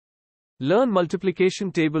Learn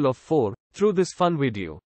multiplication table of 4 through this fun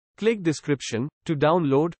video. Click description to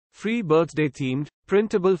download free birthday themed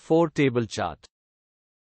printable 4 table chart.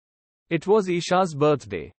 It was Isha's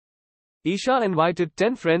birthday. Isha invited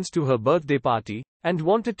 10 friends to her birthday party and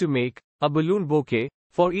wanted to make a balloon bouquet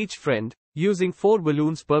for each friend using 4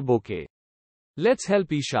 balloons per bouquet. Let's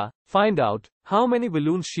help Isha find out how many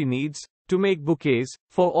balloons she needs to make bouquets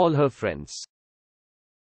for all her friends.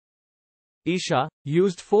 Isha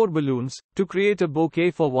used 4 balloons to create a bouquet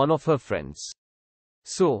for one of her friends.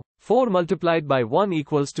 So, 4 multiplied by 1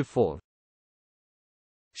 equals to 4.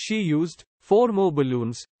 She used 4 more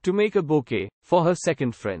balloons to make a bouquet for her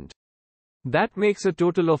second friend. That makes a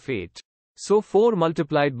total of 8. So 4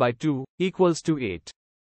 multiplied by 2 equals to 8.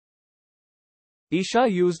 Isha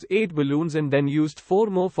used 8 balloons and then used 4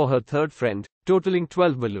 more for her third friend, totaling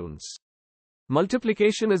 12 balloons.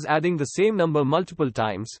 Multiplication is adding the same number multiple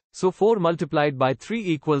times, so 4 multiplied by 3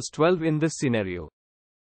 equals 12 in this scenario.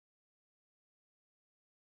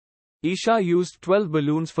 Isha used 12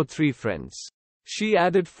 balloons for 3 friends. She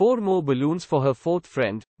added 4 more balloons for her fourth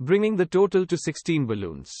friend, bringing the total to 16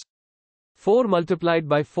 balloons. 4 multiplied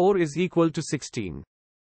by 4 is equal to 16.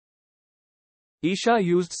 Isha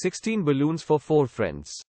used 16 balloons for 4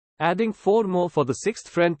 friends. Adding 4 more for the sixth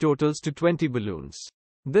friend totals to 20 balloons.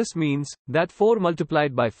 This means that 4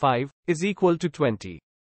 multiplied by 5 is equal to 20.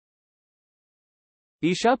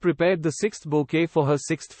 Isha prepared the sixth bouquet for her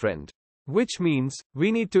sixth friend. Which means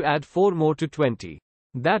we need to add 4 more to 20.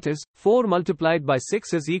 That is, 4 multiplied by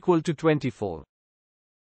 6 is equal to 24.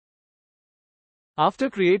 After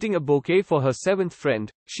creating a bouquet for her seventh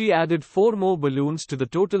friend, she added 4 more balloons to the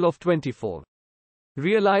total of 24.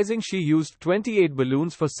 Realizing she used 28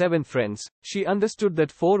 balloons for 7 friends, she understood that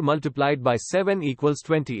 4 multiplied by 7 equals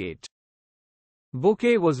 28.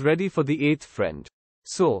 Bouquet was ready for the 8th friend.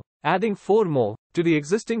 So, adding 4 more to the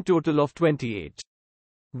existing total of 28.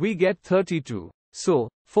 We get 32. So,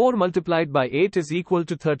 4 multiplied by 8 is equal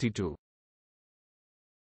to 32.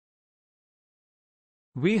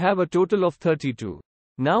 We have a total of 32.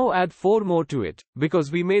 Now add 4 more to it,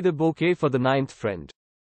 because we made a bouquet for the 9th friend.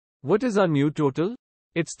 What is our new total?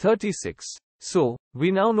 It's 36. So,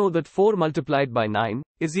 we now know that 4 multiplied by 9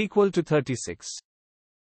 is equal to 36.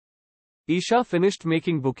 Isha finished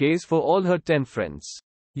making bouquets for all her 10 friends,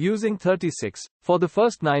 using 36 for the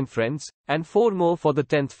first 9 friends, and 4 more for the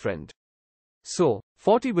 10th friend. So,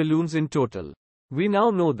 40 balloons in total. We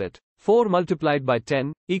now know that 4 multiplied by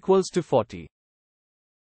 10 equals to 40.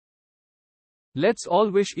 Let's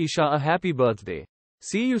all wish Isha a happy birthday.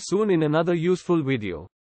 See you soon in another useful video.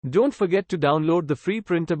 Don't forget to download the free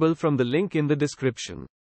printable from the link in the description.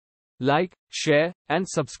 Like, share, and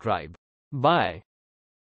subscribe. Bye.